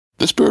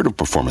The spirit of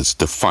performance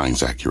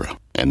defines Acura,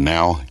 and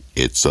now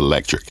it's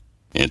electric.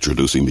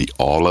 Introducing the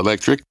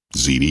all-electric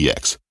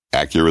ZDX,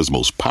 Acura's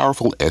most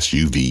powerful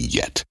SUV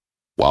yet.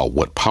 While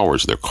what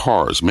powers their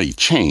cars may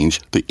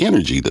change, the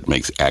energy that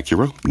makes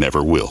Acura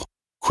never will.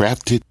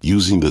 Crafted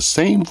using the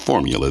same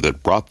formula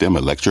that brought them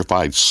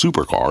electrified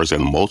supercars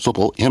and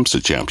multiple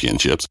IMSA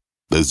championships,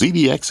 the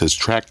ZDX has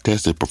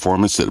track-tested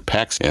performance that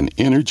packs an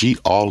energy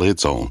all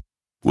its own.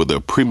 With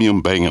a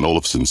premium Bang &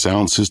 Olufsen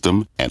sound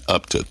system and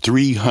up to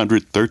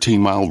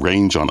 313-mile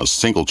range on a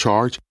single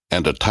charge,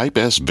 and a Type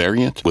S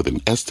variant with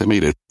an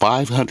estimated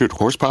 500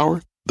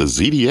 horsepower, the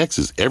ZDX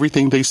is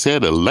everything they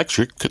said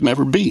electric could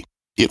never be.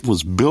 It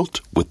was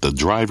built with the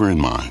driver in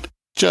mind,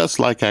 just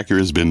like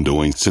Acura's been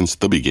doing since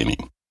the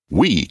beginning.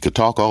 We could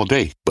talk all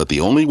day, but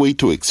the only way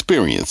to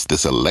experience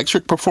this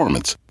electric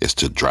performance is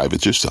to drive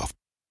it yourself.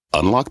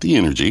 Unlock the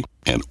energy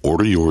and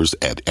order yours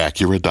at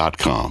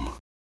Acura.com.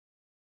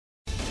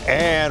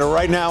 And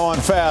right now on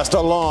Fast, a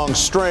long,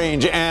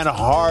 strange, and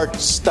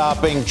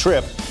heart-stopping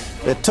trip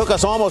that took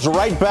us almost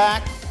right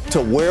back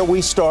to where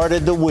we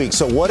started the week.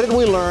 So what did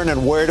we learn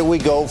and where do we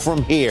go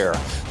from here?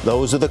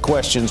 Those are the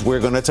questions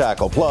we're going to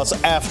tackle. Plus,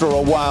 after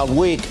a wild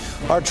week,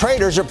 our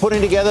traders are putting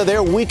together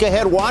their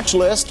week-ahead watch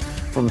list.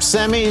 From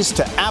semis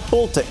to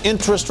Apple to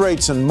interest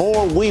rates and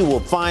more, we will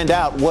find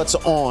out what's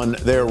on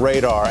their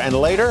radar. And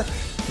later,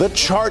 the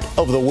chart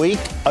of the week,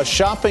 a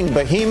shopping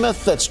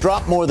behemoth that's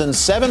dropped more than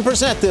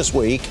 7% this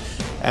week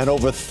and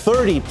over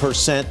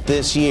 30%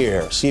 this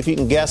year. See if you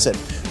can guess it.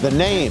 The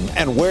name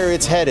and where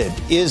it's headed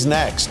is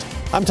next.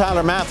 I'm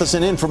Tyler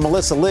Mathisen in for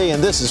Melissa Lee,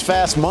 and this is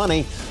Fast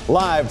Money,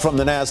 live from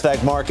the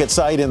NASDAQ market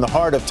site in the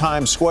heart of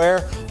Times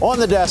Square. On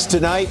the desk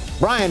tonight,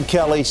 Brian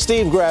Kelly,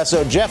 Steve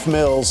Grasso, Jeff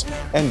Mills,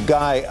 and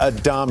Guy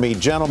Adami.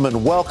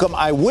 Gentlemen, welcome.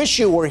 I wish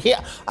you were here.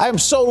 I'm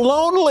so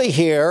lonely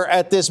here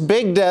at this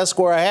big desk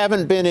where I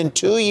haven't been in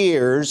 2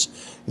 years.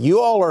 You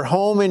all are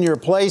home in your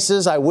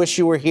places. I wish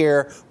you were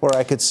here where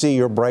I could see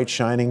your bright,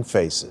 shining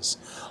faces.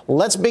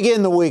 Let's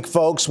begin the week,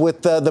 folks,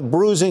 with the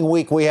bruising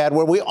week we had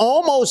where we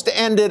almost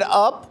ended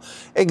up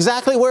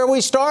exactly where we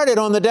started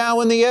on the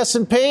Dow and the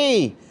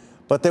S&P.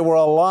 But there were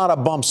a lot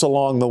of bumps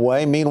along the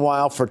way.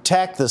 Meanwhile, for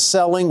tech, the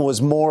selling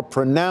was more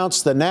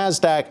pronounced. The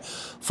NASDAQ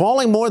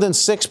falling more than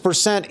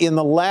 6% in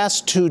the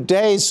last 2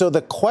 days. So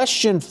the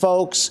question,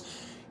 folks,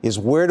 is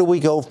where do we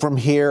go from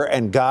here?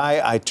 And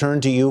Guy, I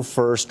turn to you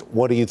first.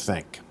 What do you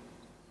think?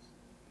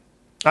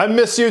 I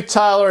miss you,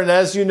 Tyler, and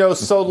as you know,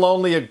 So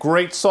Lonely, a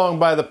great song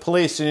by The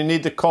Police, and you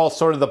need to call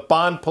sort of the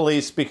Bond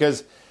Police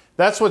because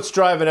that's what's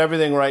driving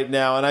everything right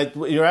now. And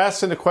you're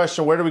asking the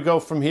question, where do we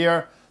go from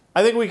here?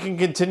 I think we can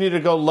continue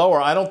to go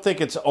lower. I don't think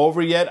it's over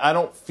yet. I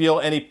don't feel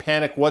any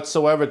panic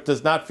whatsoever. It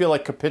does not feel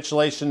like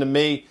capitulation to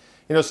me.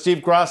 You know,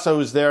 Steve Grasso,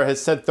 who's there,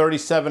 has said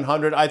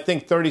 3,700. I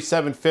think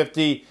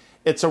 3,750.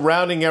 It's a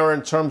rounding error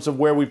in terms of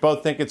where we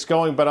both think it's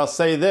going, but I'll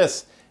say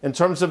this. In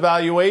terms of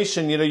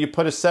valuation, you know, you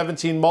put a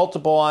 17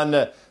 multiple on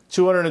the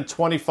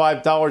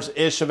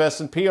 $225-ish of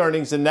S&P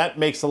earnings, and that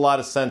makes a lot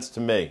of sense to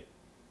me.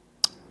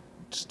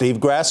 Steve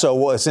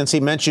Grasso, since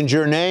he mentioned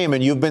your name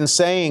and you've been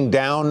saying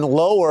down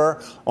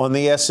lower on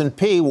the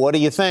S&P, what do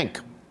you think?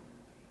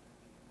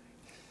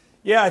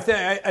 Yeah, I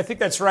think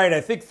that's right.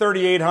 I think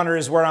 3,800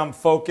 is where I'm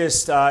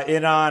focused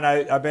in on.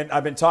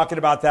 I've been talking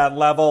about that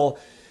level.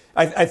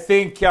 I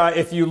think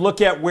if you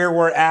look at where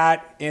we're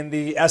at in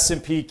the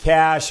S&P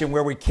cash and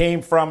where we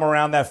came from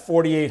around that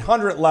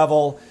 4,800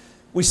 level,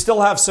 we still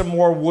have some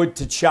more wood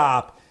to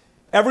chop.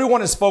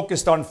 Everyone is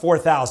focused on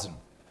 4,000.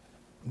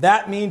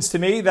 That means to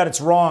me that it's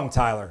wrong,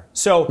 Tyler.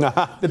 So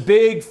the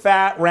big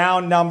fat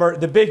round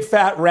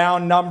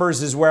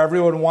numbers is where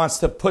everyone wants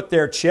to put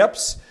their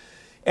chips.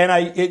 And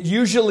it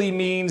usually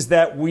means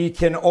that we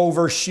can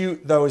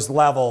overshoot those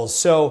levels.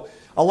 So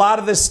a lot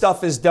of this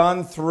stuff is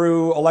done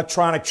through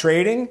electronic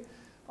trading.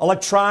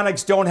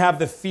 Electronics don't have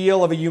the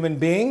feel of a human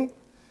being,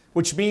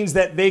 which means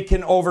that they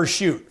can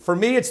overshoot. For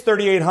me, it's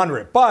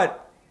 3,800,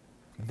 but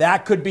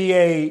that could be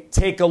a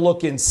take a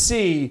look and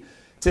see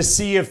to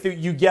see if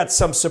you get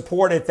some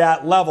support at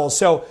that level.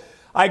 So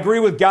I agree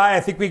with Guy. I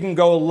think we can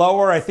go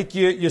lower. I think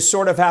you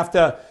sort of have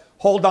to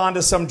hold on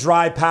to some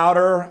dry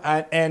powder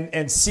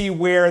and see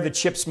where the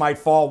chips might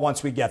fall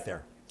once we get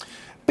there.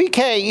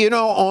 BK, you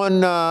know,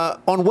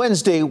 on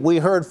Wednesday, we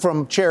heard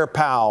from Chair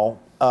Powell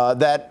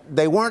that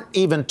they weren't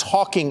even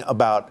talking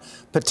about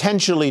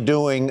potentially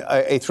doing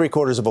a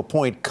 3/4 of a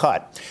point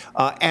cut.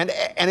 And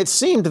it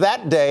seemed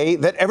that day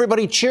that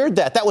everybody cheered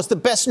that. That was the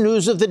best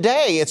news of the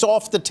day. It's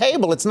off the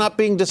table. It's not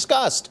being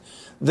discussed.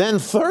 Then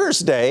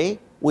Thursday,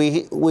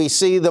 we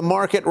see the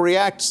market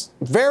reacts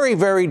very,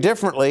 very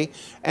differently.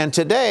 And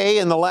today,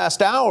 in the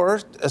last hour,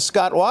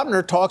 Scott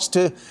Wapner talks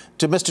to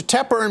Mr.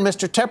 Tepper, and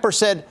Mr. Tepper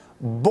said,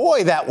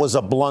 boy, that was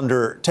a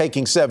blunder,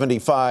 taking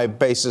 75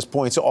 basis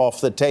points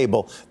off the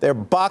table. They're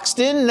boxed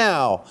in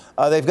now.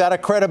 They've got a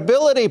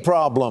credibility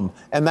problem,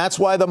 and that's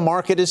why the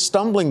market is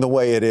stumbling the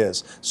way it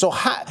is. So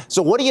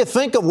what do you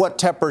think of what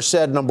Tepper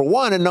said, number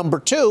one? And number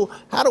two,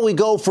 how do we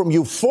go from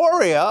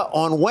euphoria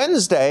on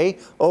Wednesday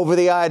over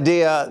the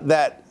idea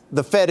that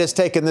the Fed has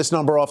taken this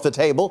number off the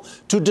table,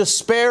 to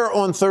despair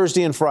on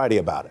Thursday and Friday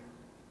about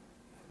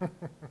it?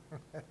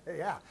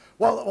 Yeah.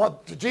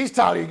 Well, geez,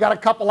 Tyler, you got a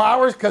couple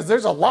hours because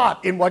there's a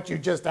lot in what you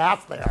just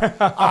asked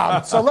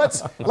there. So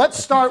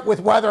let's start with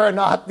whether or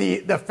not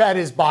the Fed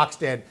is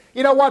boxed in.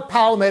 You know what?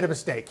 Powell made a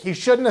mistake. He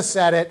shouldn't have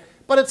said it,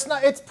 but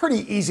it's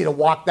pretty easy to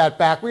walk that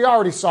back. We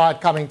already saw it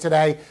coming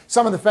today.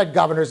 Some of the Fed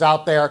governors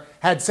out there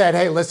had said,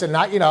 "Hey, listen,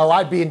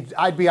 I'd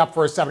be up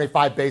for a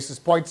 75 basis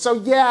points." So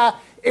yeah,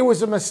 it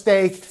was a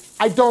mistake.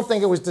 I don't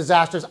think it was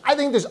disastrous. I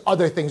think there's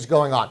other things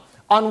going on.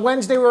 On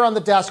Wednesday, we were on the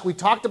desk. We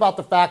talked about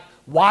the fact,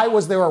 why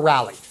was there a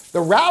rally?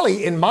 The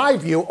rally, in my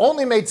view,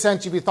 only made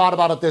sense if you thought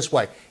about it this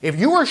way. If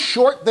you were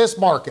short this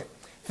market,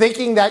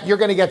 thinking that you're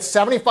going to get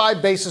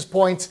 75 basis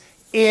points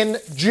in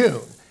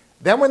June,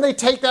 then when they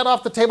take that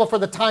off the table for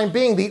the time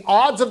being, the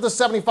odds of the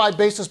 75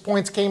 basis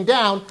points came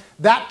down.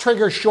 That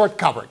triggers short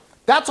covering.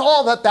 That's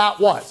all that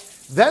was.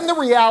 Then the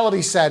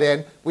reality set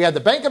in. We had the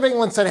Bank of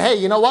England said, hey,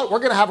 you know what? We're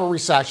going to have a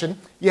recession.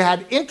 You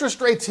had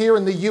interest rates here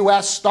in the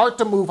U.S. start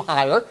to move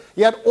higher.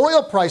 You had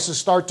oil prices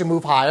start to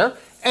move higher.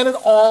 And it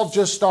all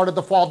just started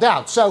to fall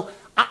down. So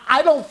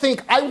I won't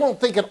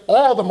think at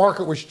all the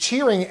market was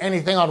cheering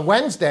anything on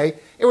Wednesday.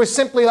 It was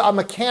simply a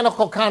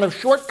mechanical kind of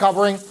short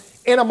covering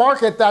in a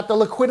market that the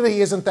liquidity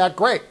isn't that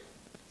great.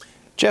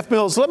 Jeff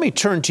Mills, let me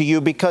turn to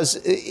you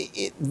because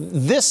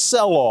this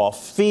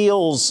sell-off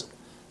feels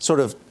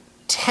sort of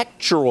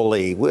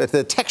texturally,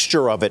 the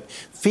texture of it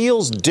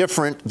feels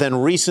different than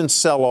recent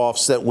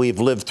sell-offs that we've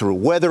lived through,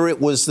 whether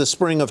it was the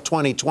spring of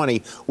 2020,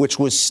 which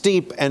was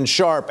steep and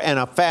sharp and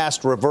a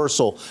fast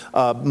reversal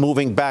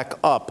moving back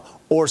up,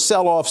 or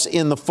sell-offs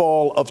in the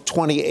fall of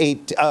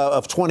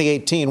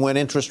 2018 when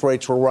interest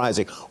rates were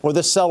rising, or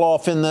the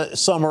sell-off in the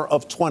summer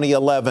of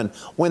 2011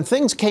 when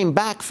things came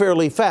back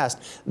fairly fast.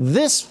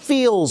 This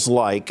feels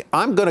like,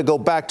 I'm going to go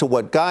back to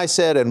what Guy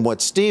said and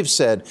what Steve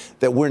said,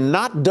 that we're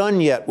not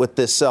done yet with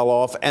this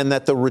sell-off and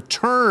that the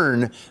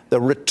return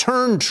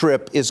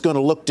trip is going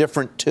to look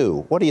different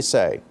too. What do you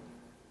say?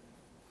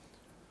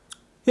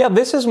 Yeah,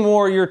 this is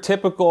more your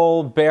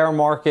typical bear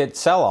market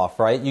sell-off,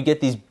 right? You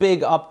get these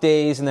big up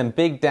days and then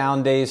big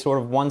down days, sort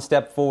of one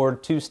step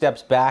forward, two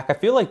steps back. I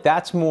feel like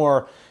that's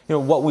more,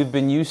 what we've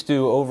been used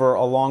to over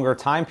a longer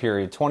time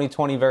period.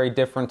 2020 very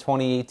different,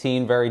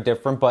 2018 very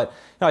different. But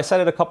I said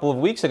it a couple of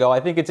weeks ago.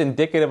 I think it's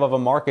indicative of a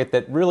market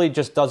that really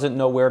just doesn't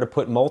know where to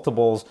put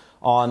multiples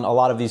on a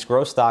lot of these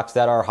growth stocks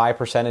that are high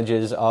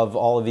percentages of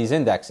all of these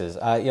indexes.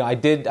 I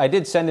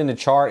did send in a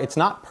chart. It's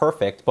not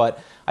perfect, but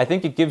I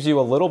think it gives you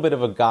a little bit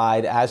of a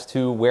guide as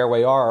to where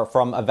we are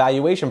from a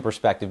valuation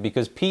perspective,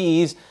 because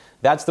PEs,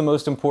 that's the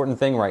most important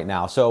thing right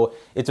now. So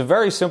it's a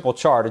very simple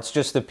chart. It's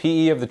just the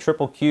PE of the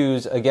triple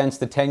Qs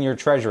against the 10-year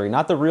Treasury,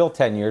 not the real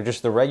 10-year,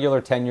 just the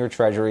regular 10-year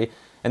Treasury,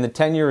 and the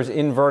 10-year is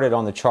inverted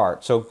on the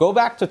chart. So go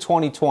back to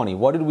 2020.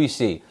 What did we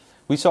see?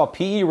 We saw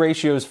PE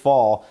ratios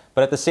fall,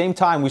 but at the same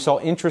time, we saw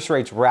interest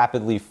rates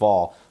rapidly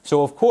fall.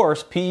 So, of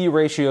course, PE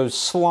ratios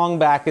slung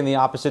back in the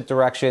opposite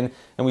direction,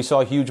 and we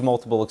saw huge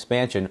multiple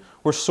expansion.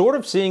 We're sort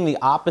of seeing the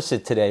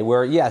opposite today,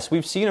 where, yes,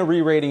 we've seen a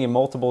re-rating in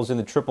multiples in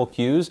the triple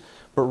Qs,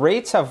 but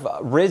rates have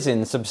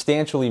risen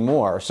substantially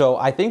more. So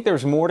I think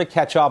there's more to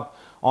catch up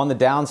on the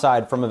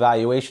downside from a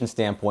valuation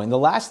standpoint. And the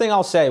last thing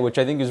I'll say, which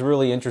I think is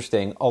really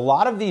interesting, a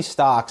lot of these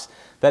stocks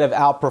that have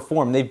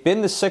outperformed, they've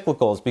been the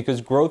cyclicals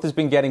because growth has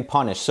been getting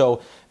punished.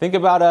 So think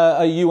about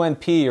a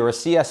UNP or a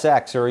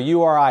CSX or a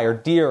URI or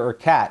Deere or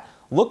CAT.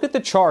 Look at the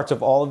charts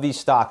of all of these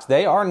stocks.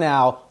 They are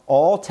now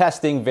all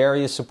testing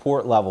various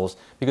support levels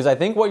because I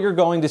think what you're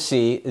going to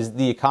see is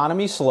the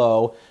economy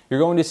slow. You're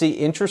going to see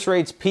interest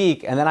rates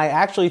peak. And then I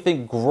actually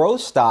think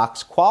growth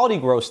stocks, quality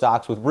growth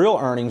stocks with real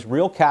earnings,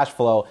 real cash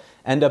flow,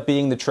 end up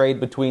being the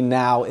trade between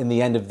now and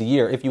the end of the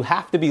year. If you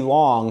have to be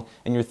long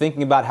and you're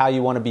thinking about how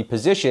you want to be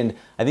positioned,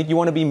 I think you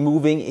want to be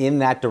moving in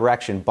that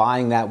direction,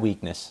 buying that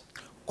weakness.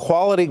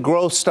 Quality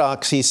growth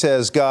stocks, he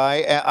says,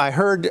 Guy. I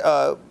heard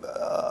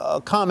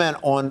a comment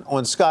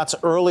on Scott's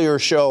earlier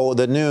show,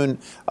 the noon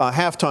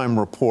halftime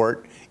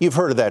report. You've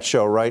heard of that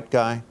show, right,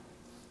 Guy?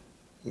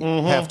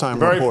 Mm-hmm. Halftime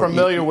Very report.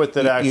 familiar with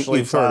it, actually.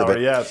 You've heard of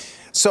it. Yes.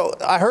 So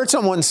I heard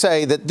someone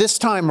say that this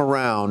time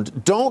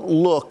around, don't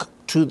look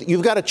to,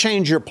 you've got to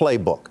change your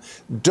playbook.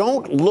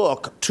 Don't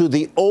look to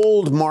the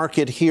old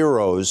market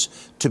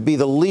heroes to be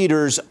the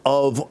leaders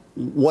of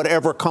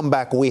whatever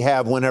comeback we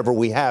have whenever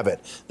we have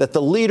it. That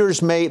the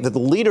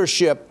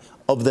leadership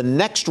of the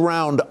next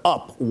round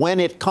up, when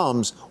it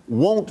comes,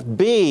 won't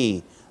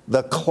be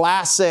the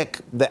classic,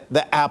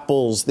 the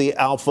Apples, the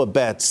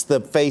Alphabets,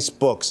 the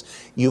Facebooks.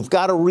 You've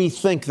got to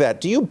rethink that.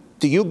 Do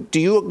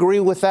you agree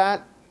with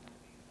that?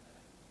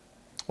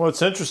 Well,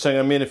 it's interesting.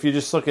 I mean, if you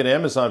just look at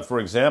Amazon, for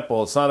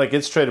example, it's not like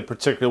it's traded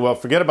particularly well.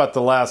 Forget about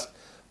the last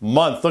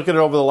month. Look at it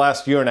over the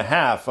last year and a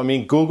half. I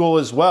mean, Google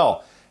as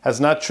well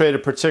has not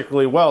traded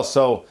particularly well.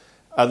 So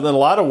in a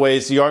lot of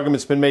ways, the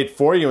argument's been made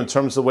for you in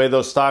terms of the way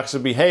those stocks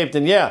have behaved.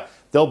 And yeah,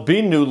 there'll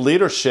be new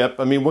leadership.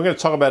 I mean, we're going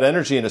to talk about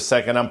energy in a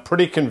second. I'm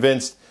pretty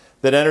convinced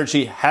that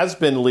energy has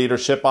been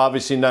leadership.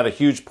 Obviously not a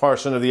huge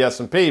portion of the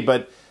S&P,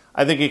 but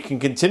I think it can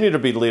continue to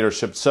be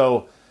leadership.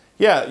 So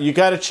yeah, you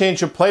got to change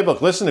your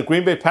playbook. Listen, the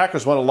Green Bay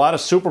Packers won a lot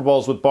of Super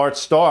Bowls with Bart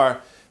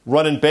Starr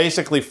running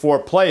basically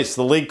fourth place.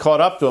 The league caught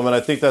up to him, and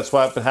I think that's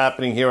what's been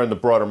happening here in the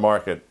broader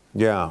market.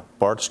 Yeah,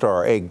 Bart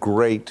Starr,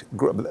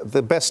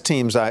 the best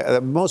teams,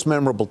 the most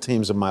memorable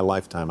teams of my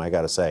lifetime, I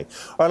got to say.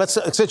 All right,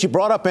 since you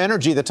brought up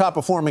energy, the top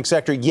performing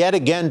sector yet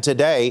again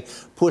today,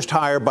 pushed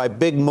higher by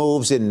big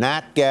moves in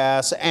nat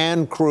gas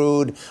and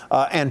crude.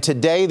 And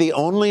today, the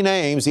only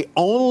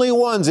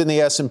ones in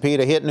the S&P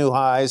to hit new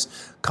highs,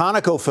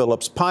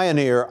 ConocoPhillips,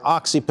 Pioneer,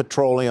 Oxy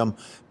Petroleum.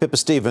 Pippa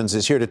Stevens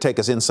is here to take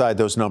us inside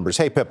those numbers.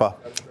 Hey, Pippa.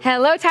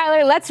 Hello,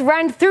 Tyler. Let's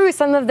run through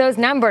some of those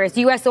numbers.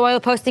 U.S. oil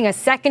posting a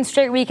second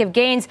straight week of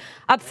gains,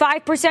 up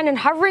 5% and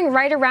hovering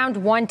right around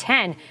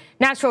 110.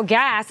 Natural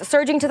gas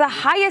surging to the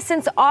highest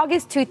since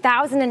August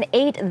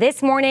 2008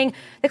 this morning.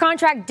 The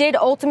contract did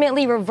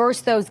ultimately reverse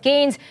those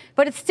gains,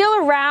 but it's still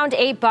around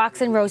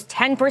 $8 and rose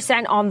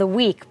 10% on the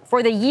week.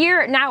 For the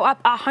year, now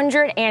up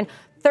 113%.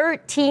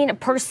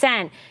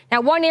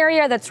 Now, one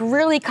area that's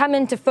really come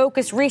into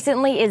focus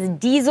recently is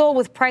diesel,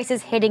 with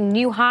prices hitting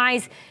new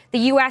highs. The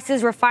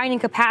U.S.'s refining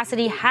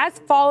capacity has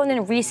fallen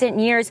in recent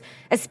years,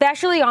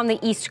 especially on the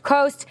East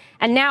Coast,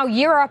 and now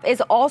Europe is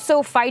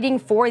also fighting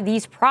for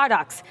these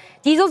products.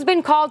 Diesel's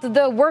been called the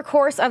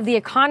workhorse of the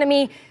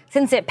economy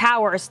since it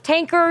powers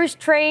tankers,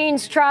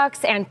 trains,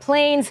 trucks, and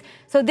planes.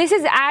 So this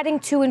is adding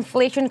to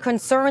inflation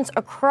concerns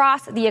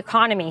across the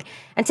economy.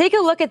 And take a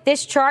look at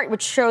this chart,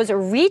 which shows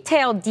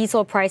retail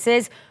diesel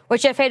prices,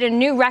 which have hit a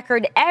new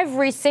record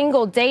every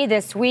single day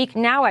this week,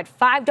 now at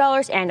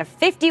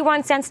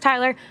 $5.51,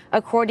 Tyler,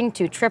 according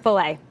to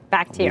AAA.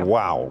 Back to you.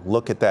 Wow,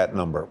 look at that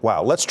number.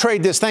 Wow, let's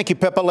trade this. Thank you,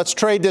 Pippa. Let's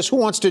trade this. Who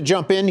wants to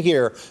jump in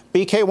here?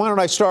 BK, why don't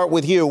I start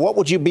with you? What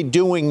would you be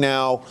doing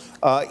now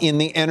in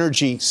the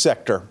energy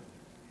sector?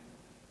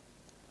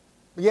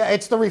 Yeah,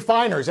 it's the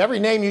refiners. Every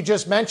name you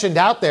just mentioned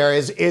out there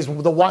is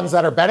the ones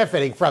that are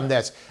benefiting from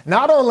this.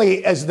 Not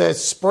only is the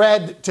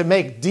spread to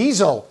make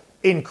diesel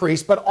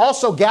increase, but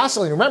also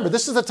gasoline. Remember,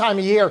 this is the time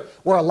of year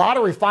where a lot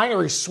of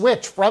refineries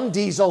switch from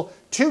diesel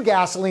to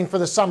gasoline for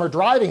the summer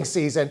driving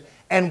season.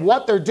 And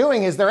what they're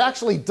doing is they're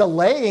actually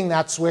delaying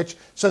that switch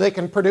so they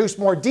can produce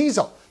more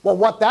diesel. Well,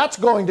 what that's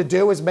going to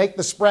do is make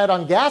the spread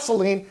on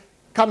gasoline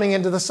coming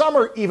into the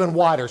summer even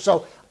wider.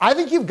 So I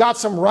think you've got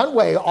some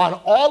runway on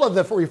all of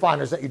the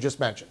refiners that you just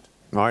mentioned.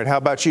 All right. How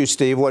about you,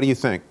 Steve? What do you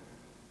think?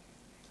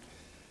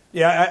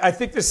 Yeah, I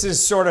think this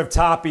is sort of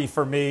toppy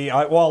for me.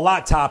 A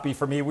lot toppy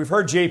for me. We've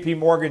heard J.P.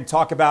 Morgan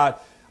talk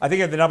about, I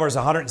think the number is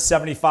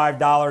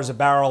 $175 a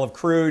barrel of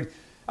crude.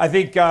 I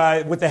think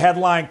with the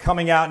headline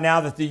coming out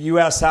now that the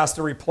U.S. has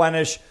to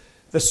replenish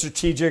the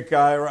strategic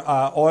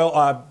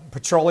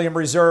petroleum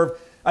reserve,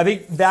 I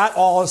think that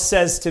all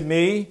says to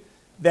me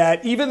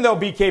that even though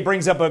BK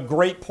brings up a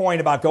great point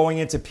about going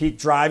into peak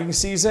driving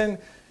season,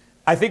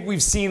 I think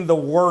we've seen the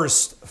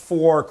worst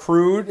for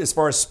crude as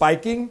far as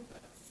spiking.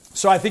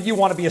 So I think you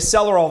want to be a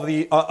seller of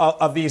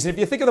these. And if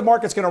you think of the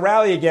market's going to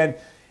rally again,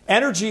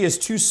 energy is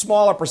too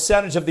small a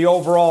percentage of the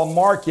overall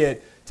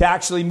market to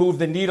actually move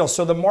the needle.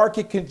 So the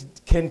market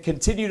can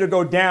continue to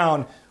go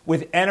down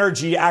with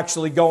energy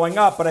actually going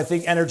up, but I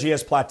think energy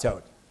has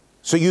plateaued.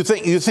 So you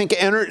think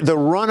the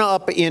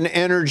run-up in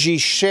energy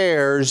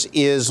shares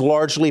is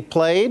largely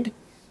played,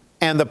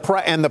 and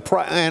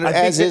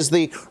as is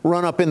the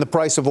run-up in the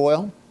price of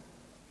oil?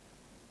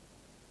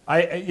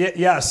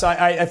 Yes,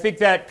 I think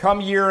that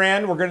come year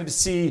end, we're going to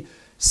see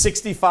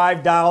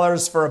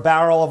 $65 for a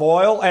barrel of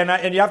oil.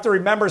 And you have to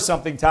remember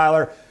something,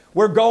 Tyler.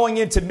 We're going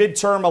into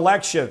midterm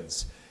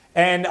elections.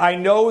 And I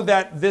know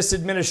that this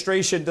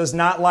administration does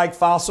not like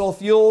fossil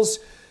fuels.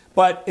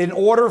 But in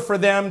order for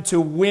them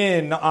to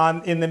win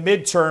in the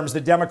midterms,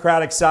 the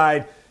Democratic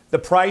side, the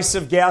price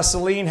of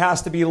gasoline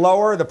has to be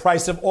lower. The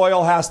price of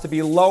oil has to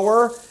be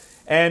lower.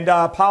 And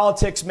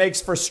politics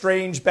makes for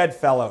strange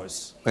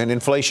bedfellows. And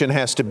inflation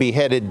has to be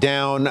headed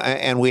down.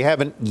 And we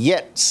haven't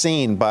yet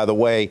seen, by the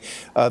way,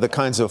 the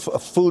kinds of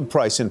food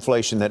price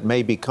inflation that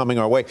may be coming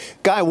our way.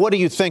 Guy, what do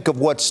you think of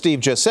what Steve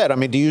just said? I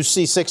mean, do you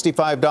see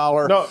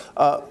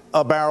 $65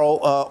 a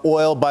barrel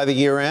oil by the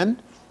year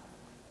end?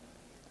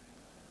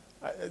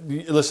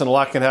 Listen, a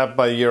lot can happen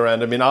by year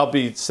end. I mean, I'll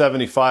be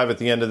 75 at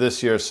the end of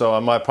this year, so I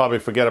might probably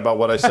forget about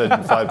what I said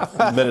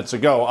 5 minutes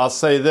ago. I'll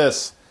say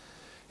this.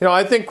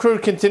 I think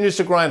crude continues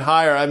to grind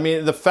higher. I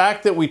mean, the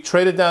fact that we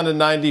traded down to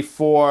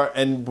 94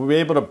 and we were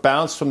able to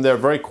bounce from there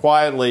very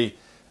quietly,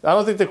 I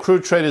don't think the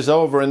crude trade is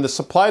over. And the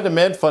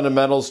supply-demand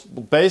fundamentals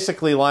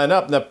basically line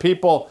up. Now,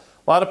 a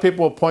lot of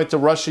people will point to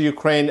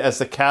Russia-Ukraine as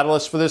the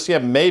catalyst for this. Yeah,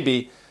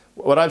 maybe.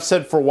 What I've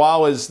said for a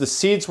while is the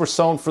seeds were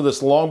sown for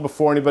this long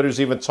before anybody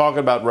was even talking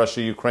about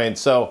Russia-Ukraine.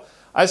 So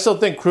I still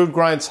think crude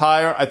grinds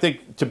higher. I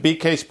think, to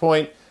BK's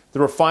point, the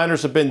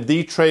refiners have been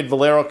the trade.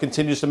 Valero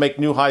continues to make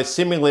new highs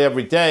seemingly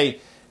every day.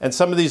 And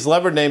some of these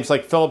levered names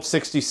like Phillips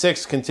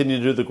 66 continue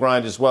to do the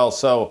grind as well.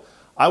 So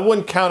I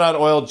wouldn't count out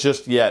oil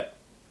just yet.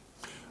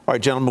 All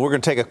right, gentlemen, we're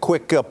going to take a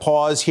quick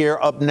pause here.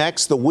 Up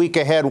next, the week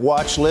ahead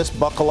watch list.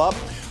 Buckle up.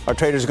 Our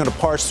traders are going to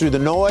parse through the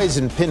noise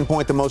and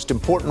pinpoint the most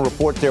important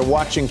report they're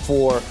watching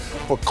for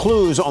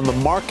clues on the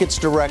market's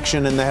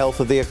direction and the health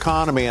of the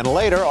economy. And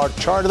later, our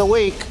chart of the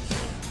week,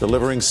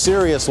 delivering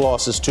serious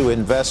losses to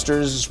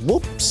investors.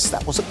 Whoops,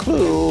 that was a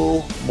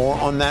clue. More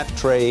on that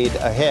trade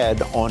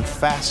ahead on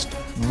Fast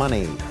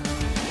Money.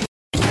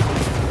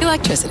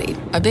 Electricity,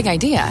 a big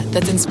idea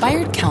that's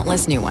inspired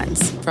countless new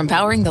ones. From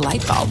powering the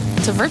light bulb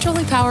to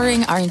virtually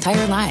powering our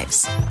entire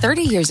lives.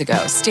 30 years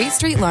ago, State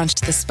Street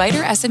launched the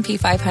SPDR S&P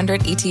 500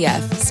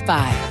 ETF,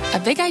 SPY. A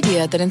big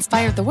idea that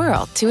inspired the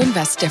world to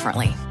invest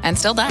differently. And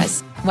still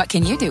does. What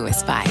can you do with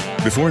SPY?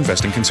 Before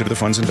investing, consider the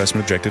fund's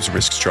investment objectives,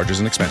 risks, charges,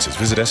 and expenses.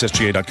 Visit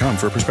ssga.com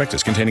for a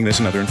prospectus containing this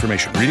and other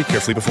information. Read it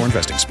carefully before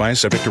investing. SPY is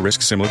subject to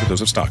risks similar to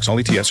those of stocks. All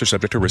ETFs are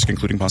subject to risk,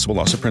 including possible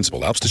loss of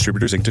principal. Alps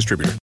Distributors, Inc.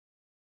 Distributor.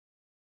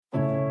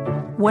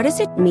 What does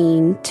it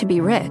mean to be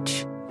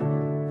rich?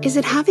 Is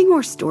it having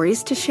more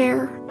stories to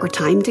share or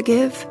time to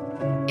give?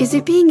 Is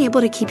it being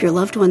able to keep your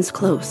loved ones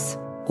close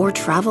or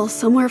travel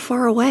somewhere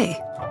far away?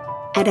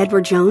 At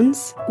Edward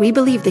Jones, we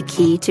believe the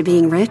key to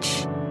being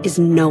rich is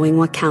knowing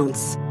what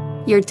counts.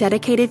 Your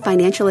dedicated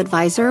financial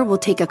advisor will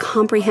take a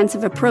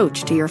comprehensive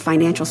approach to your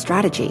financial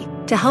strategy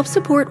to help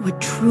support what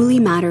truly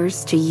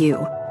matters to you.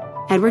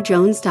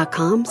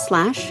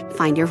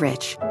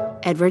 EdwardJones.com/findyourrich.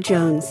 Edward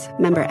Jones,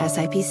 member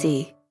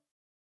SIPC.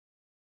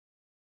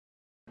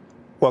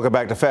 Welcome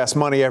back to Fast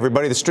Money,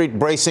 everybody. The Street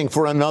bracing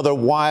for another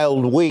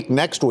wild week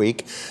next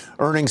week.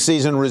 Earnings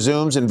season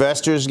resumes.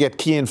 Investors get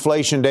key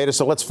inflation data.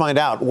 So let's find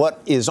out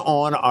what is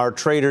on our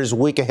traders'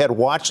 week ahead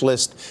watch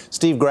list.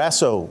 Steve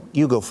Grasso,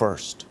 you go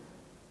first.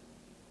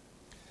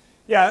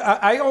 Yeah,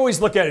 I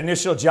always look at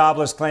initial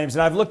jobless claims,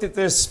 and I've looked at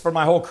this for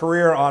my whole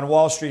career on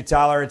Wall Street,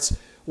 Tyler. It's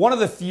one of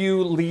the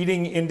few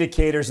leading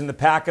indicators in the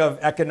pack of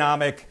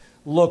economic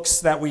looks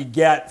that we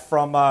get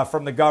from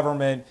the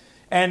government.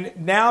 And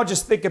now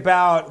just think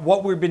about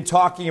what we've been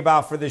talking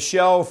about for the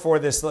show for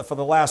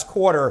the last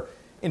quarter,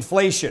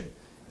 inflation.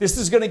 This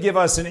is going to give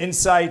us an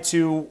insight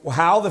to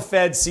how the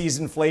Fed sees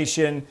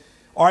inflation.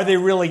 Are they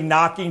really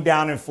knocking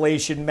down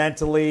inflation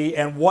mentally,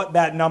 and what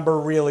that number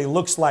really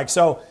looks like?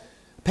 So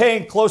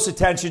paying close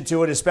attention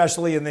to it,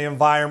 especially in the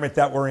environment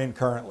that we're in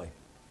currently.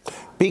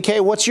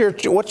 BK, what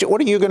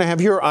are you going to have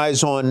your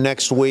eyes on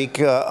next week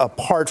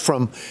apart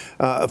from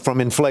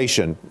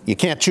inflation? You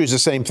can't choose the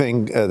same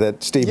thing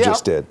that Steve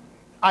just did.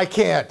 I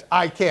can't.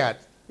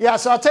 Yeah,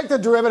 so I'll take the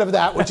derivative of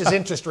that, which is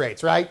interest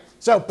rates, right?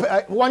 So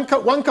one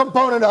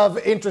component of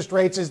interest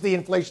rates is the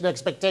inflation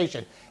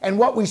expectation. And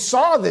what we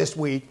saw this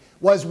week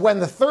was when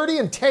the 30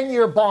 and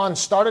 10-year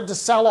bonds started to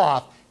sell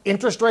off,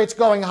 interest rates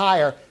going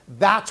higher,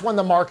 that's when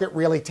the market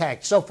really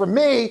tanked. So for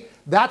me,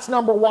 that's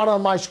number one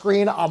on my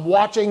screen. I'm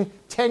watching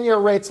 10-year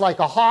rates like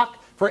a hawk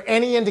for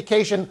any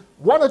indication,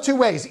 one of two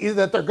ways, either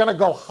that they're going to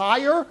go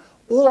higher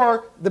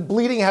or the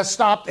bleeding has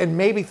stopped and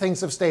maybe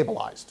things have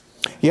stabilized.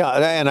 Yeah,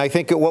 and I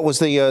think what was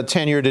the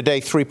 10-year today,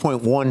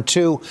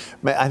 3.12.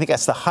 I think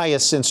that's the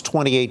highest since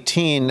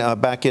 2018,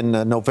 back in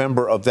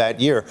November of that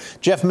year.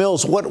 Jeff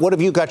Mills, what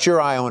have you got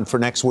your eye on for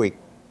next week?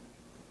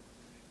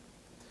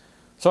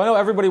 So I know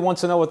everybody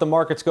wants to know what the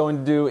market's going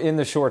to do in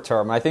the short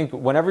term. I think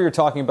whenever you're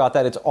talking about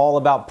that, it's all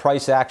about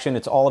price action.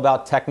 It's all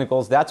about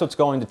technicals. That's what's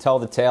going to tell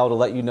the tale to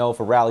let you know if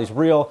a rally's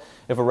real,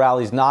 if a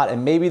rally's not.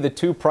 And maybe the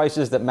two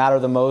prices that matter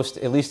the most,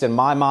 at least in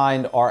my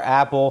mind, are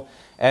Apple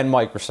and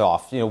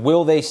Microsoft.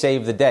 Will they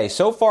save the day?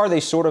 So far, they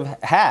sort of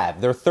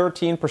have. They're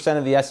 13%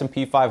 of the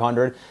S&P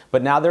 500,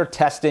 but now they're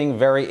testing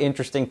very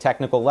interesting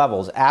technical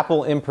levels.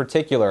 Apple, in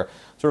particular,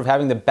 sort of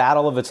having the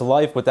battle of its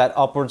life with that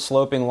upward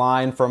sloping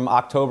line from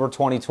October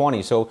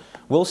 2020. So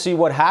we'll see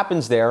what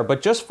happens there.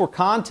 But just for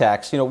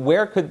context,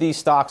 where could these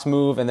stocks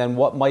move, and then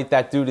what might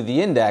that do to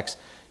the index?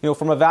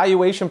 From a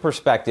valuation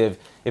perspective,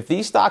 if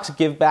these stocks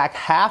give back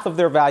half of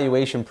their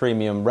valuation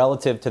premium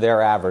relative to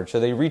their average, so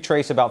they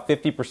retrace about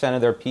 50% of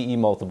their PE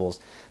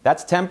multiples,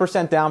 that's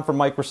 10% down for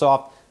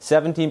Microsoft,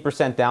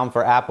 17% down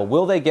for Apple.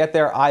 Will they get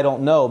there? I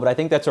don't know, but I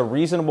think that's a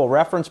reasonable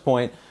reference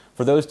point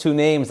for those two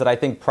names that I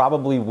think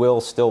probably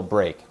will still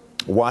break.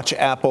 Watch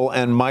Apple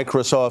and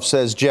Microsoft,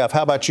 says Jeff.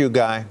 How about you,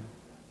 Guy?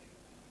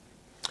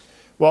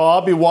 Well,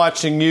 I'll be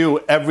watching you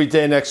every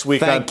day next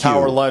week on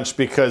Power Lunch,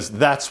 because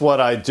that's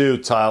what I do,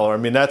 Tyler. I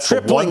mean, that's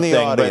tripling one the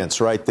thing,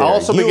 audience right there. I'll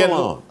also you be getting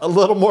alone. a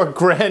little more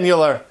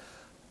granular.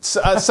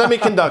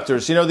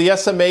 Semiconductors, the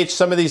SMH,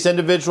 some of these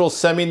individual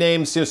semi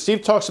names,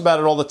 Steve talks about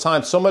it all the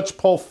time. So much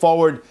pull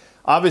forward.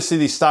 Obviously,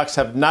 these stocks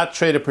have not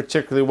traded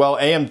particularly well.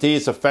 AMD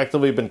has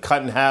effectively been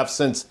cut in half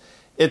since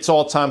its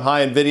all-time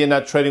high. NVIDIA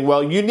not trading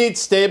well. You need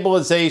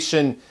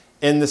stabilization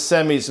in the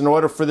semis in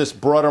order for this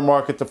broader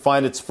market to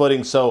find its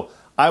footing. So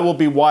I will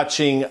be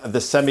watching the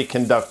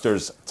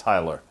semiconductors,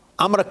 Tyler.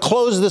 I'm going to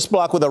close this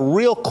block with a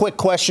real quick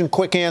question,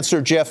 quick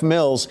answer, Jeff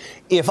Mills.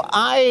 If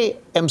I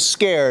am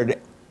scared,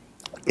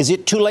 is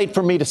it too late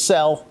for me to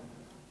sell?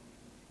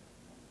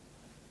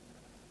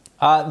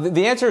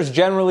 The answer is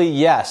generally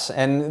yes.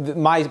 And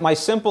my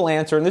simple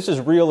answer, and this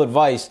is real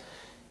advice,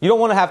 you don't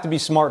want to have to be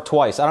smart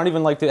twice. I don't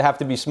even like to have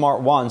to be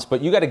smart once,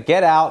 but you got to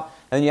get out,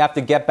 and then you have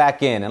to get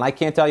back in. And I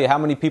can't tell you how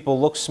many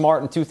people looked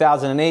smart in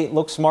 2008,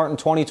 looked smart in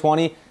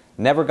 2020,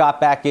 never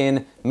got back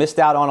in, missed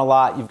out on a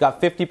lot. You've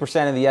got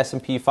 50% of the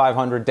S&P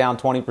 500 down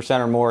 20%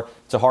 or more.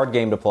 It's a hard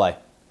game to play.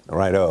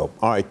 Righto.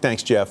 All right,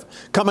 thanks, Jeff.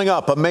 Coming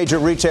up, a major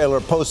retailer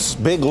posts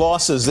big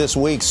losses this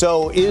week.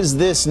 So is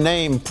this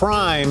name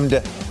primed?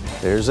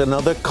 There's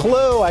another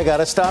clue. I got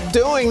to stop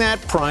doing that.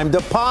 Primed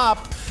to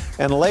pop.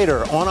 And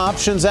later, on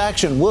options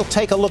action, we'll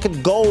take a look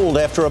at gold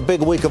after a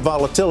big week of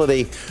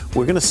volatility.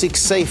 We're going to seek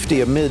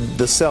safety amid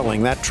the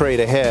selling. That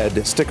trade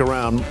ahead. Stick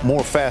around.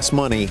 More Fast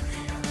Money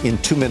in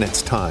 2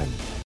 minutes' time.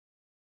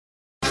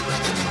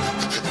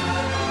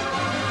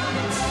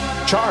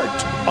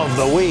 Chart of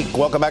the week.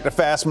 Welcome back to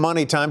Fast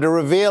Money. Time to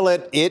reveal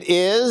it. It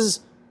is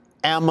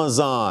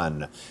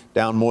Amazon.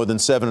 Down more than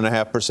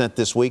 7.5%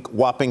 this week,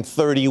 whopping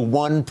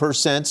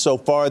 31% so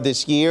far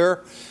this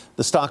year.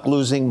 The stock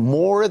losing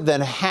more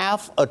than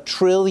 $500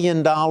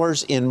 billion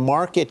in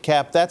market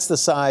cap. That's the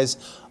size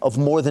of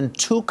more than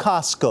 2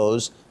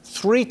 Costcos,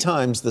 3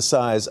 times the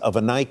size of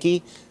a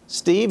Nike.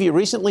 Steve, you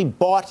recently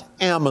bought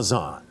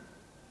Amazon.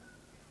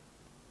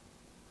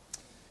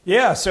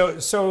 Yeah,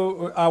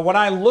 so when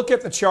I look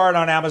at the chart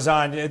on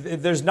Amazon,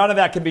 there's none of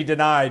that can be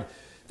denied.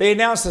 They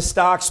announced a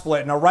stock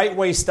split, and a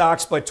right-way stock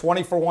split,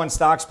 20-for-1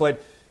 stock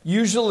split,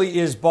 usually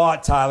is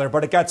bought, Tyler,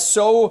 but it got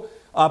so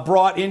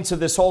brought into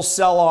this whole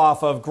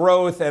sell-off of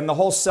growth and the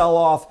whole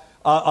sell-off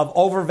of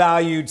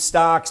overvalued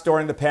stocks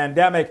during the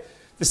pandemic.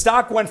 The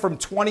stock went from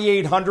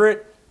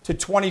 2,800 to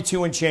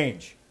 22 and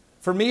change.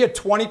 For me, a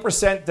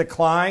 20%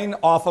 decline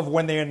off of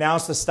when they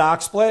announced the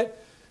stock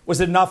split was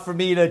enough for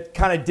me to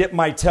kind of dip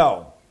my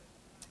toe.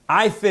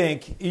 I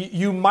think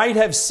you might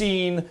have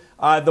seen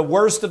the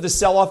worst of the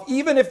sell-off.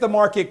 Even if the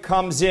market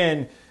comes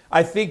in,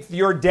 I think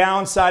your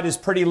downside is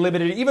pretty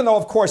limited, even though,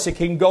 of course, it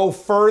can go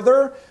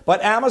further.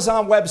 But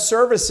Amazon Web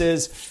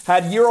Services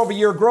had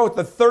year-over-year growth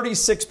of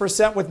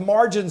 36% with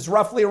margins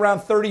roughly around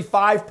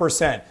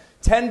 35%.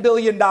 $10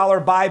 billion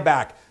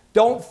buyback.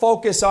 Don't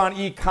focus on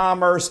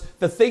e-commerce.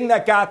 The thing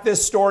that got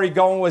this story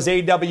going was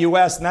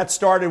AWS, and that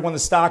started when the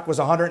stock was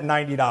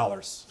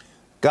 $190.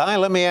 Guy,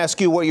 let me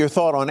ask you what your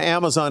thought on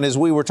Amazon is.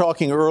 We were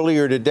talking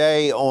earlier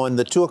today on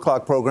the 2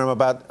 o'clock program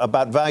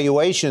about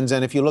valuations,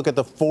 and if you look at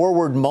the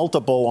forward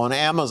multiple on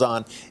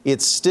Amazon,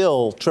 it's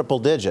still triple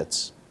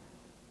digits.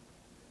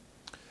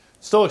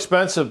 Still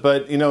expensive,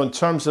 but, in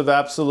terms of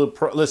absolute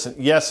listen,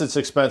 yes, it's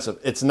expensive.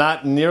 It's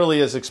not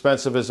nearly as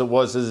expensive as it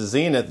was as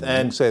Zenith.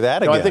 And say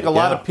that again. I think a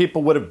lot of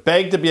people would have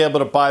begged to be able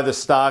to buy the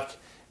stock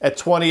at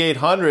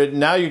 2,800.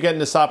 Now you're getting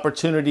this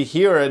opportunity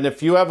here, and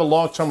if you have a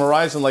long-term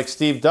horizon like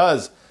Steve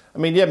does,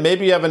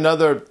 maybe you have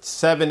another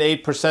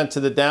 7-8% to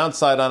the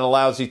downside on a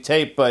lousy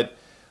tape, but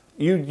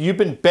you've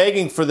been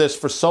begging for this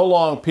for so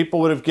long. People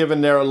would have given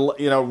their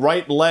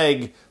right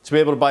leg to be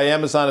able to buy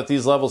Amazon at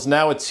these levels.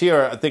 Now it's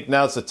here. I think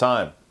now's the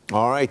time.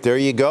 All right, there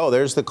you go.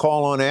 There's the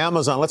call on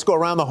Amazon. Let's go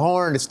around the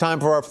horn. It's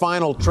time for our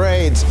final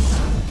trades.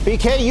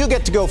 BK, you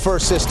get to go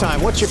first this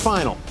time. What's your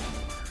final?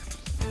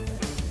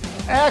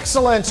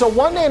 Excellent. So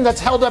one name that's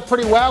held up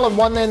pretty well and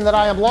one name that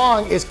I am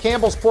long is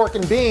Campbell's Pork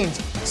and Beans.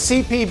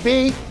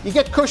 CPB, you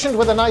get cushioned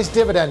with a nice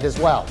dividend as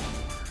well.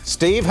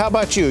 Steve, how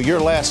about you? Your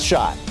last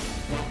shot.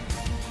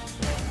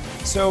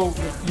 So,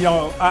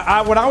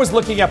 when I was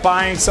looking at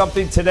buying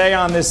something today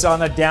on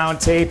the down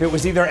tape, it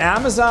was either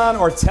Amazon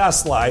or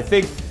Tesla. I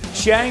think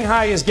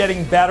Shanghai is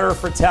getting better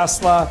for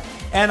Tesla.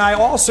 And I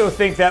also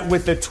think that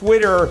with the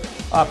Twitter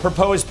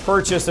proposed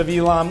purchase of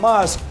Elon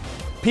Musk,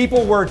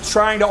 people were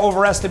trying to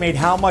overestimate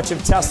how much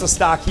of Tesla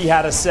stock he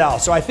had to sell.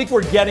 So I think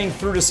we're getting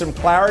through to some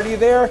clarity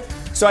there.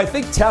 So I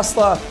think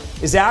Tesla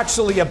is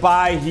actually a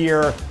buy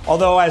here.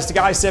 Although, as the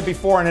guy said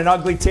before in an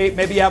ugly tape,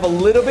 maybe you have a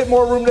little bit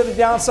more room to the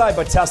downside,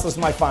 but Tesla's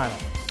my final.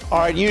 All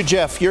right, you,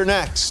 Jeff, you're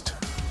next.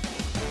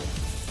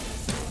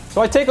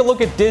 So I take a look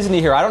at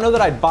Disney here. I don't know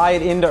that I'd buy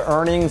it into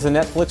earnings. The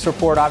Netflix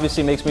report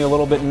obviously makes me a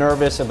little bit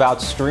nervous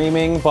about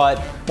streaming,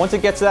 but once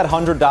it gets to that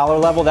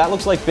 $100 level, that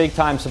looks like big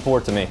time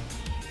support to me.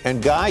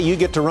 And Guy, you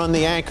get to run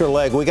the anchor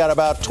leg. We got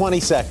about 20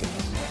 seconds.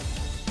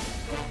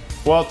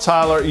 Well,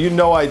 Tyler,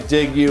 I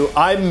dig you.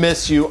 I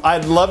miss you.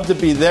 I'd love to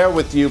be there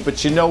with you,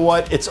 but you know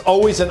what? It's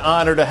always an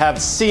honor to have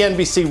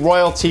CNBC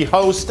royalty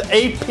host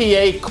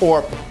APA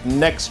Corp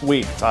next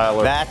week,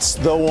 Tyler. That's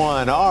the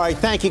one. All right,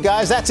 thank you,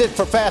 guys. That's it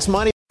for Fast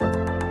Money.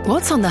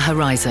 What's on the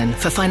horizon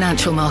for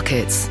financial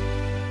markets?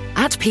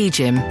 At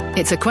PGIM,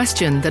 it's a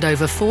question that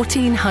over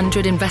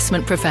 1,400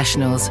 investment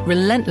professionals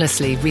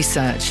relentlessly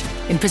research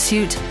in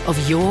pursuit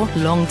of your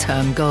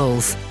long-term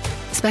goals.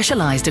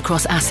 Specialized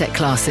across asset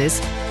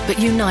classes, but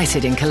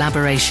united in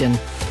collaboration,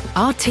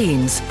 our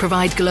teams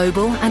provide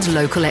global and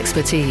local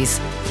expertise.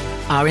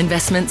 Our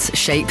investments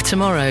shape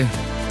tomorrow,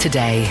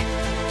 today.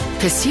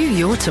 Pursue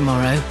your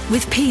tomorrow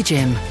with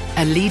PGIM,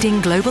 a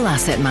leading global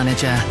asset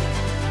manager.